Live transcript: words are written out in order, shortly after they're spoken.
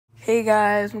Hey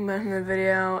guys, welcome back to the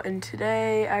video, and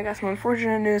today I got some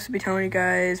unfortunate news to be telling you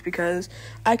guys because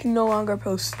I can no longer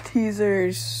post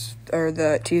teasers, or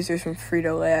the teasers from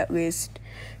Frito-Lay at least,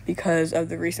 because of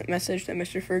the recent message that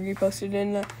Mr. Fergie posted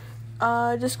in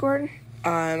the Discord.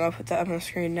 I'll put that up on the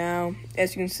screen now.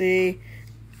 As you can see,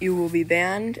 you will be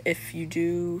banned if you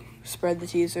do spread the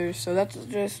teasers, so that's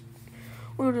just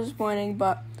a little disappointing,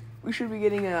 but we should be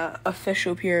getting an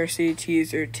official PRC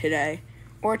teaser today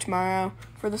or tomorrow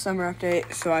for the summer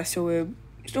update, so I still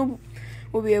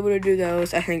will be able to do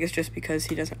those. I think it's just because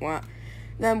he doesn't want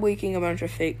them leaking a bunch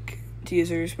of fake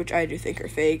teasers, which I do think are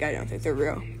fake. I don't think they're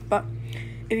real. But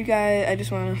if you guys, I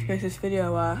just want to make this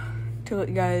video to let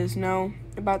you guys know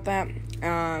about that.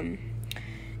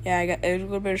 Yeah, it was a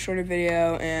little bit of a shorter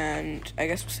video, and I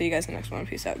guess we'll see you guys in the next one.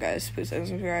 Peace out, guys. Please like and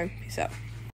subscribe. Peace out.